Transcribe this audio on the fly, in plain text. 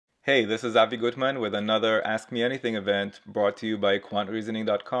Hey, this is Avi Gutman with another Ask Me Anything event brought to you by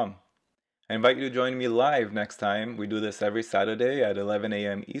quantreasoning.com. I invite you to join me live next time. We do this every Saturday at 11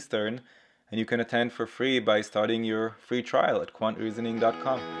 a.m. Eastern, and you can attend for free by starting your free trial at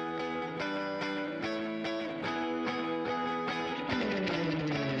quantreasoning.com.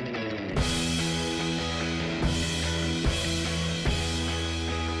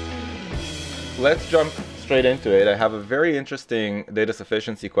 Let's jump straight into it. I have a very interesting data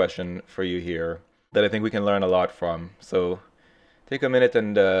sufficiency question for you here that I think we can learn a lot from. So take a minute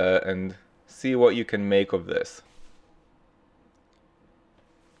and see what you can make of this.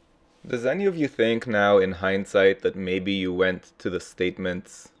 Does any of you think now in hindsight that maybe you went to the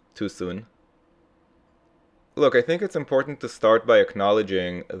statements too soon? Look, I think it's important to start by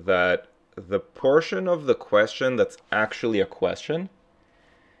acknowledging that the portion of the question that's actually a question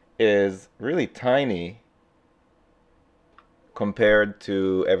is really tiny compared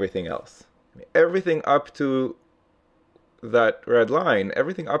to everything else. Everything up to that red line,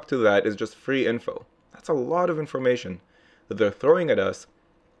 everything up to that is just free info. That's a lot of information that they're throwing at us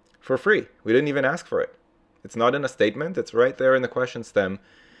for free. We didn't even ask for it. It's not in a statement, it's right there in the question stem.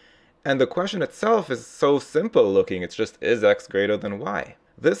 And the question itself is so simple looking, it's just, is x greater than y?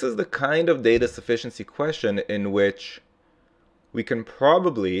 This is the kind of data sufficiency question in which we can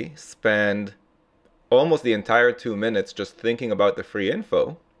probably spend almost the entire 2 minutes just thinking about the free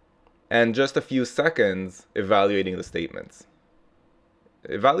info and just a few seconds evaluating the statements.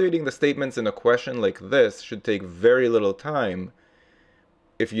 Evaluating the statements in a question like this should take very little time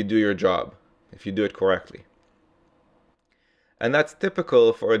if you do your job, if you do it correctly. And that's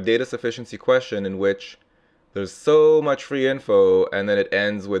typical for a data sufficiency question in which there's so much free info and then it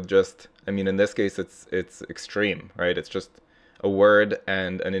ends with just, in this case it's extreme, right? It's just a word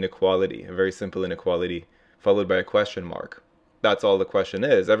and an inequality, a very simple inequality followed by a question mark. That's all the question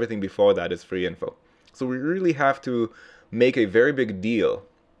is. Everything before that is free info. So we really have to make a very big deal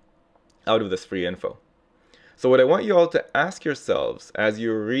out of this free info. So what I want you all to ask yourselves as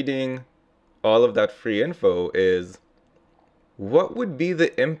you're reading all of that free info is, what would be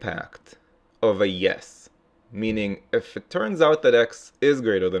the impact of a yes? Meaning, if it turns out that x is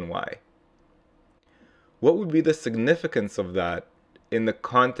greater than y, what would be the significance of that in the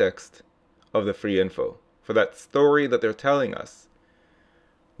context of the free info? For that story that they're telling us,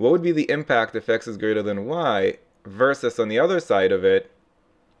 what would be the impact if x is greater than y versus on the other side of it,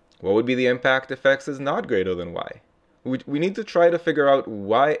 what would be the impact if x is not greater than y? We need to try to figure out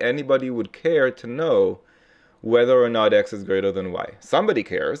why anybody would care to know whether or not x is greater than y. Somebody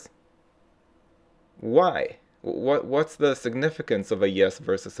cares. Why? What's the significance of a yes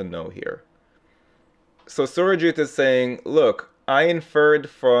versus a no here? So Surajit is saying, look, I inferred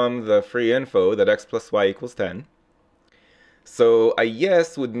from the free info that x plus y equals 10. So a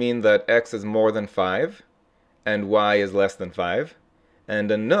yes would mean that x is more than 5 and y is less than 5.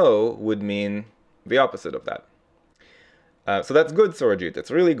 And a no would mean the opposite of that. So that's good, Surajit.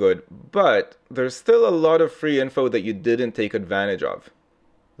 It's really good. But there's still a lot of free info that you didn't take advantage of.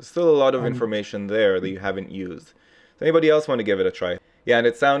 There's still a lot of information there that you haven't used. Does anybody else want to give it a try? Yeah, and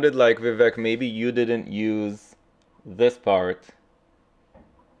it sounded like, Vivek, maybe you didn't use this part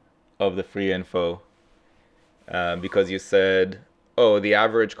of the free info because you said, oh, the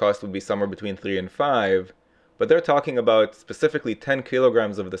average cost would be somewhere between 3 and 5. But they're talking about specifically 10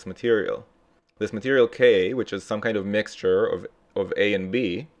 kilograms of this material. This material K, which is some kind of mixture of A and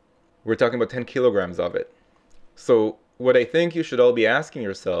B, we're talking about 10 kilograms of it. So what I think you should all be asking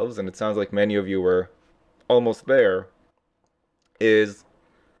yourselves, and it sounds like many of you were almost there, is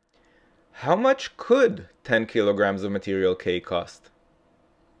how much could 10 kilograms of material K cost?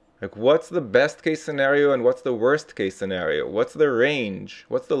 Like, what's the best case scenario and what's the worst case scenario? What's the range?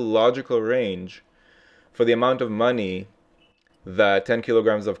 What's the logical range for the amount of money that 10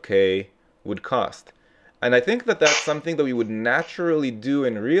 kilograms of K would cost? And I think that that's something that we would naturally do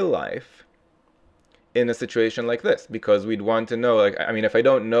in real life in a situation like this, because we'd want to know, like, if I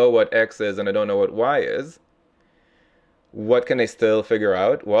don't know what x is and I don't know what y is, what can I still figure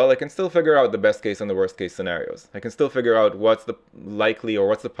out? Well, I can still figure out the best case and the worst case scenarios. I can still figure out what's the likely or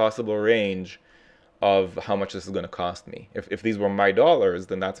what's the possible range of how much this is going to cost me. If these were my dollars,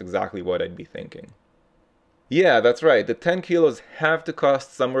 then that's exactly what I'd be thinking. Yeah, that's right. The 10 kilos have to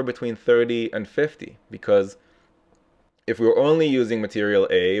cost somewhere between 30 and 50, because if we were only using material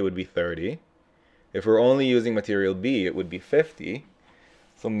A, it would be 30. If we're only using material B, it would be 50.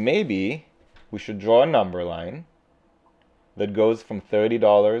 So maybe we should draw a number line that goes from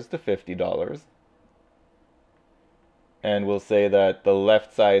 $30 to $50. And we'll say that the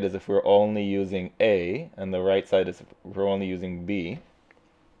left side is if we're only using A, and the right side is if we're only using B.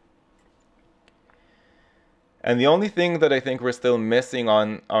 And the only thing that I think we're still missing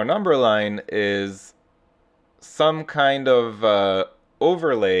on our number line is some kind of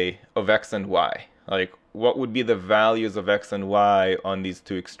overlay of x and y. Like, what would be the values of x and y on these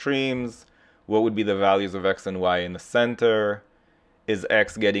two extremes? What would be the values of x and y in the center? Is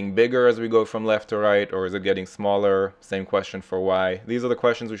x getting bigger as we go from left to right, or is it getting smaller? Same question for y. These are the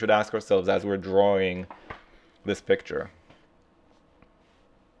questions we should ask ourselves as we're drawing this picture.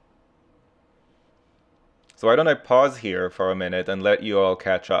 So why don't I pause here for a minute and let you all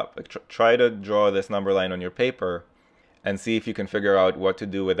catch up. Like, try to draw this number line on your paper and see if you can figure out what to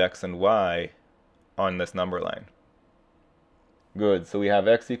do with x and y on this number line. Good, so we have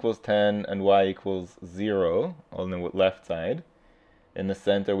x equals 10 and y equals 0 on the left side. In the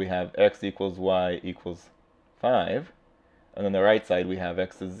center we have x equals y equals 5. And on the right side we have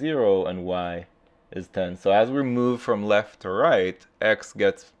x is 0 and y is 10. So as we move from left to right, x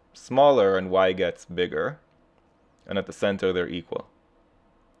gets smaller and y gets bigger. And at the center they're equal.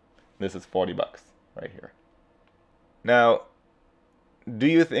 This is $40 right here. Now, do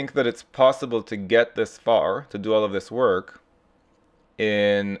you think that it's possible to get this far, to do all of this work,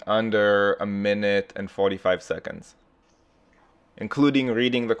 in under 1 minute and 45 seconds? Including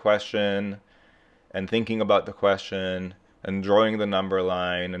reading the question and thinking about the question and drawing the number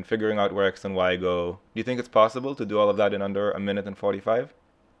line and figuring out where x and y go. Do you think it's possible to do all of that in under 1 minute and 45?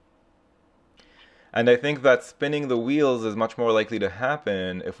 And I think that spinning the wheels is much more likely to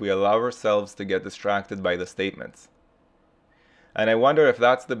happen if we allow ourselves to get distracted by the statements. And I wonder if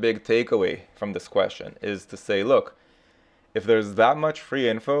that's the big takeaway from this question, is to say, look, if there's that much free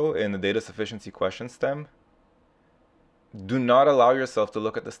info in the data sufficiency question stem, do not allow yourself to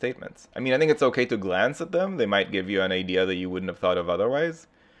look at the statements. I mean, I think it's okay to glance at them. They might give you an idea that you wouldn't have thought of otherwise,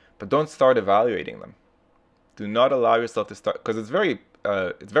 but don't start evaluating them. Do not allow yourself to start, because it's very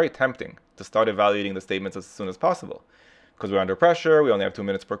tempting to start evaluating the statements as soon as possible. Because we're under pressure, we only have 2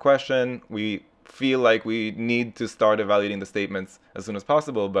 minutes per question, we feel like we need to start evaluating the statements as soon as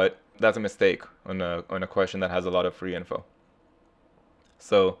possible, but that's a mistake on a question that has a lot of free info.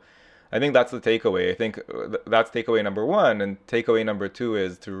 So I think that's the takeaway. I think that's takeaway number 1, and takeaway number 2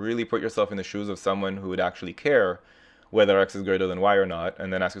 is to really put yourself in the shoes of someone who would actually care whether x is greater than y or not,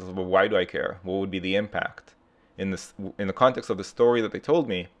 and then ask yourself, well, why do I care? What would be the impact? In the context of the story that they told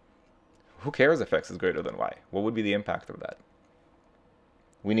me, who cares if x is greater than y? What would be the impact of that?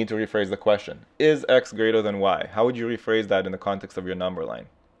 We need to rephrase the question. Is x greater than y? How would you rephrase that in the context of your number line?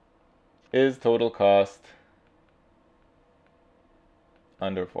 Is total cost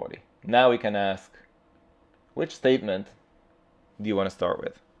under 40? Now we can ask, which statement do you want to start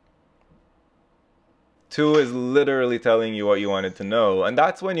with? 2 is literally telling you what you wanted to know, and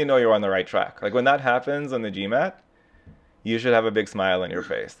that's when you know you're on the right track. Like, when that happens on the GMAT, you should have a big smile on your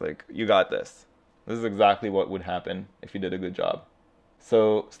face. Like, you got this. This is exactly what would happen if you did a good job.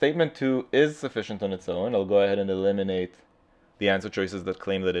 So statement 2 is sufficient on its own. I'll go ahead and eliminate the answer choices that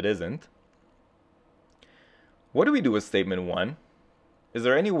claim that it isn't. What do we do with statement 1? Is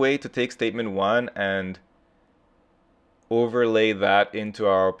there any way to take statement 1 and overlay that into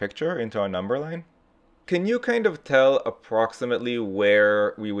our picture, into our number line? Can you kind of tell approximately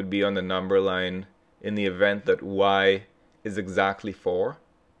where we would be on the number line in the event that y is exactly 4?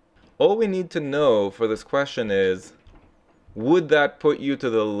 All we need to know for this question is, would that put you to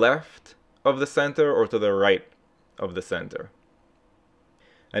the left of the center or to the right of the center?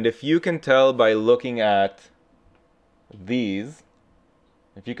 And if you can tell by looking at these,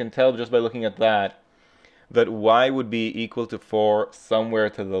 if you can tell just by looking at that y would be equal to 4 somewhere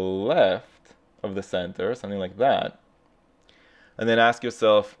to the left of the center, something like that, and then ask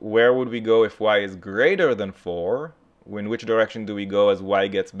yourself, where would we go if y is greater than 4? In which direction do we go as y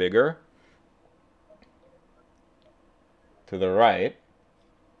gets bigger? To the right.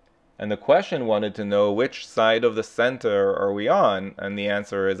 And the question wanted to know which side of the center are we on, and the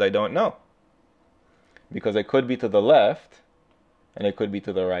answer is I don't know. Because it could be to the left, and it could be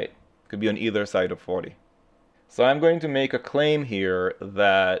to the right. It could be on either side of 40. So I'm going to make a claim here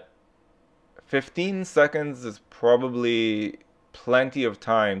that 15 seconds is probably plenty of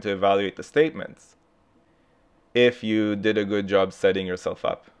time to evaluate the statements if you did a good job setting yourself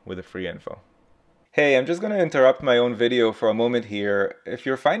up with the free info. Hey, I'm just going to interrupt my own video for a moment here. If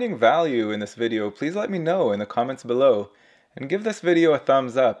you're finding value in this video, please let me know in the comments below and give this video a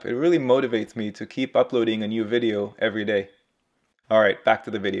thumbs up. It really motivates me to keep uploading a new video every day. Alright, back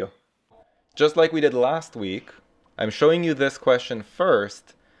to the video. Just like we did last week, I'm showing you this question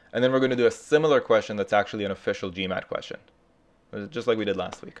first, and then we're going to do a similar question that's actually an official GMAT question. Just like we did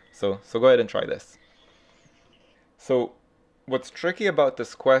last week. So go ahead and try this. So what's tricky about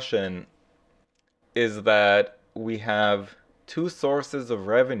this question is that we have two sources of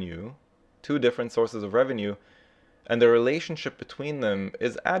revenue, two different sources of revenue, and the relationship between them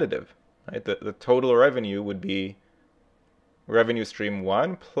is additive. Right? The total revenue would be revenue stream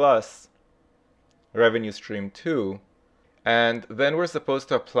 1 plus revenue stream 2. And then we're supposed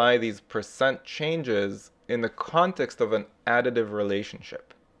to apply these percent changes in the context of an additive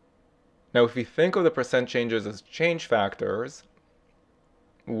relationship. Now, if we think of the percent changes as change factors,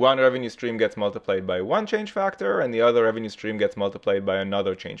 one revenue stream gets multiplied by one change factor, and the other revenue stream gets multiplied by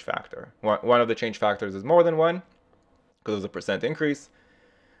another change factor. One of the change factors is more than one, because it's a percent increase,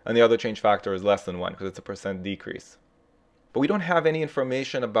 and the other change factor is less than one, because it's a percent decrease. But we don't have any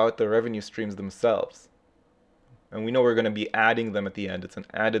information about the revenue streams themselves. And we know we're going to be adding them at the end. It's an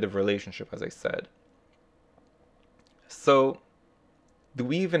additive relationship, as I said. So, do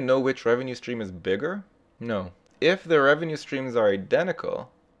we even know which revenue stream is bigger? No. If the revenue streams are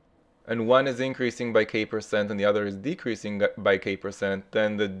identical, and one is increasing by k% and the other is decreasing by k%,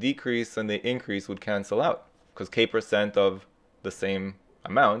 then the decrease and the increase would cancel out, because k% of the same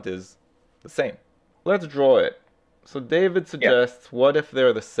amount is the same. Let's draw it. So David suggests, what if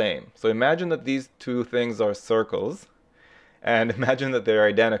they're the same? So imagine that these two things are circles, and imagine that they're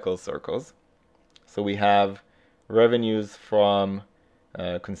identical circles. So we have revenues from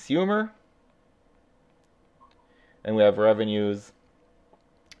consumer, and we have revenues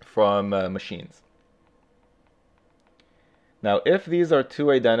from machines. Now, if these are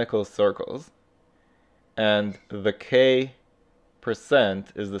two identical circles, and the k%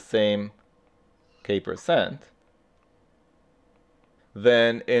 is the same k%,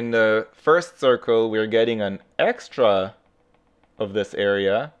 then in the first circle, we're getting an extra of this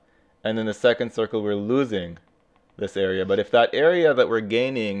area, and in the second circle, we're losing this area. But if that area that we're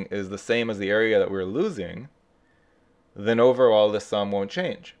gaining is the same as the area that we're losing, then overall the sum won't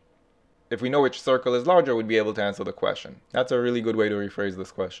change. If we know which circle is larger, we'd be able to answer the question. That's a really good way to rephrase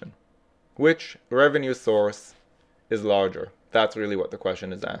this question. Which revenue source is larger? That's really what the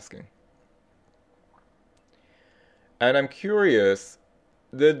question is asking. And I'm curious,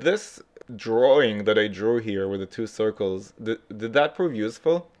 did this drawing that I drew here with the two circles, did that prove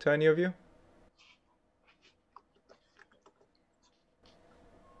useful to any of you?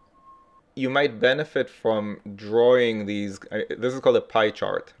 You might benefit from drawing these. This is called a pie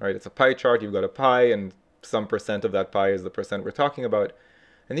chart, right? It's a pie chart. You've got a pie, and some percent of that pie is the percent we're talking about.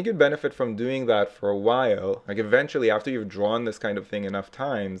 I think you'd benefit from doing that for a while. Like eventually, after you've drawn this kind of thing enough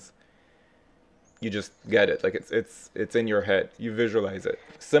times, you just get it. Like it's in your head. You visualize it.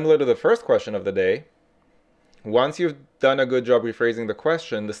 Similar to the first question of the day, once you've done a good job rephrasing the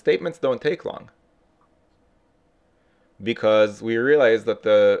question, the statements don't take long, because we realize that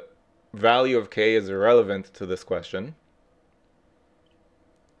the value of k is irrelevant to this question,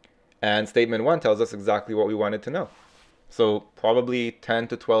 and statement 1 tells us exactly what we wanted to know. So probably 10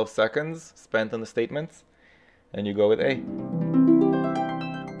 to 12 seconds spent on the statements, and you go with A.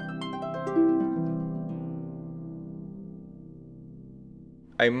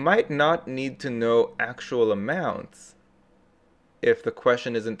 I might not need to know actual amounts if the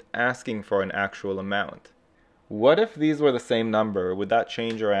question isn't asking for an actual amount. What if these were the same number? Would that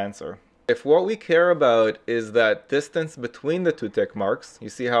change your answer? If what we care about is that distance between the two tick marks, you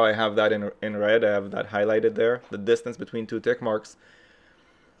see how I have that in red, I have that highlighted there, the distance between two tick marks,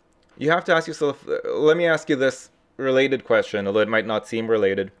 you have to ask yourself, let me ask you this related question, although it might not seem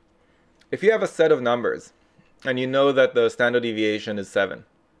related. If you have a set of numbers, and you know that the standard deviation is 7,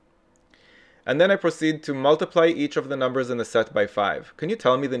 and then I proceed to multiply each of the numbers in the set by 5, can you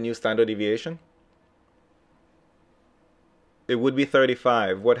tell me the new standard deviation? It would be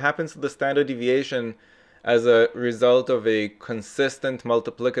 35. What happens to the standard deviation as a result of a consistent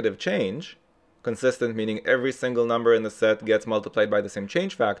multiplicative change, consistent meaning every single number in the set gets multiplied by the same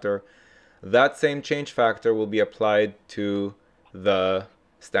change factor, that same change factor will be applied to the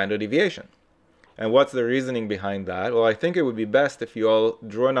standard deviation. And what's the reasoning behind that? Well, I think it would be best if you all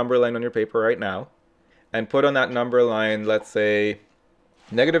draw a number line on your paper right now and put on that number line, let's say,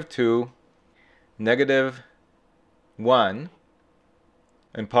 -2, -1,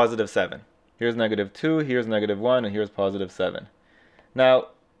 and +7. Here's -2, here's -1, and here's +7. Now,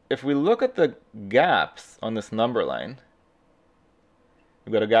 if we look at the gaps on this number line,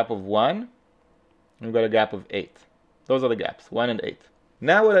 we've got a gap of 1, and we've got a gap of 8. Those are the gaps, 1 and 8.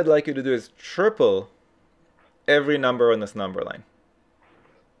 Now what I'd like you to do is triple every number on this number line.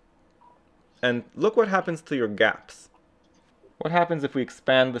 And look what happens to your gaps. What happens if we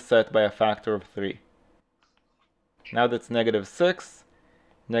expand the set by a factor of 3? Now that's -6,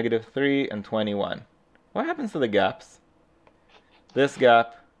 -3, and 21. What happens to the gaps? This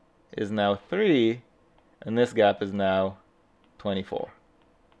gap is now 3, and this gap is now 24.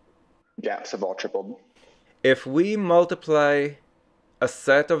 Gaps have all tripled. If we multiply a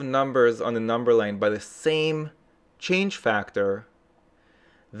set of numbers on the number line by the same change factor,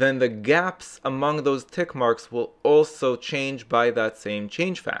 then the gaps among those tick marks will also change by that same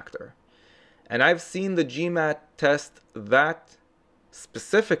change factor. And I've seen the GMAT test that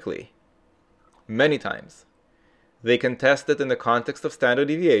specifically many times. They can test it in the context of standard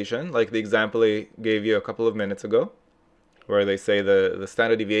deviation, like the example I gave you a couple of minutes ago, where they say the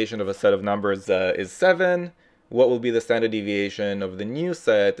standard deviation of a set of numbers is 7. What will be the standard deviation of the new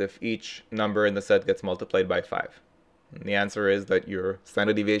set if each number in the set gets multiplied by 5? And the answer is that your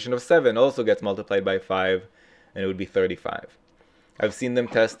standard deviation of 7 also gets multiplied by 5, and it would be 35. I've seen them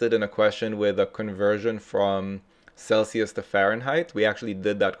tested in a question with a conversion from Celsius to Fahrenheit. We actually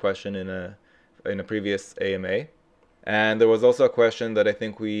did that question in a previous AMA. And there was also a question that I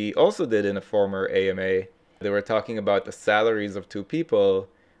think we also did in a former AMA. They were talking about the salaries of two people.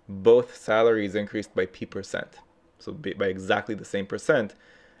 Both salaries increased by p%, so by exactly the same percent.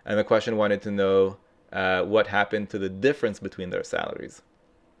 And the question wanted to know what happened to the difference between their salaries.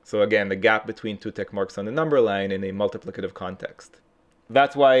 So again, the gap between two tick marks on the number line in a multiplicative context.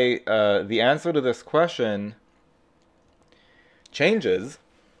 That's why the answer to this question changes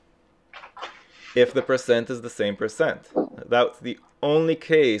if the percent is the same percent. That's the only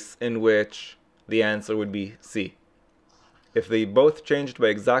case in which the answer would be C. If they both changed by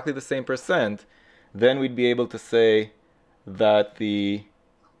exactly the same percent, then we'd be able to say that the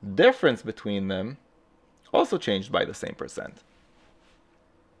difference between them also changed by the same percent.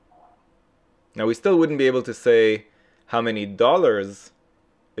 Now, we still wouldn't be able to say how many dollars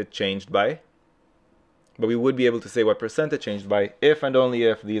it changed by, but we would be able to say what percent it changed by if and only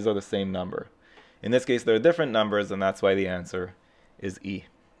if these are the same number. In this case, they're different numbers, and that's why the answer is E.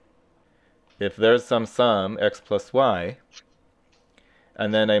 If there's some sum, x plus y,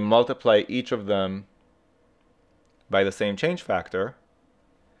 and then I multiply each of them by the same change factor,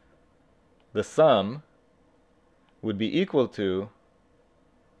 the sum would be equal to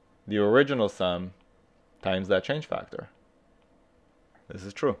the original sum times that change factor. This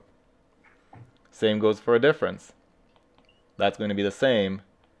is true. Same goes for a difference. That's going to be the same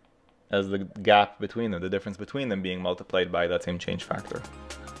as the gap between them, the difference between them being multiplied by that same change factor.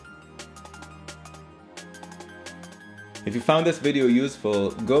 If you found this video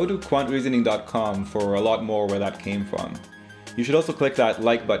useful, go to quantreasoning.com for a lot more where that came from. You should also click that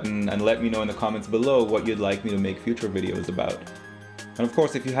like button and let me know in the comments below what you'd like me to make future videos about. And of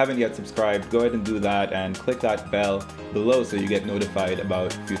course, if you haven't yet subscribed, go ahead and do that and click that bell below so you get notified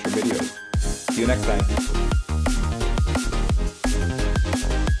about future videos. See you next time.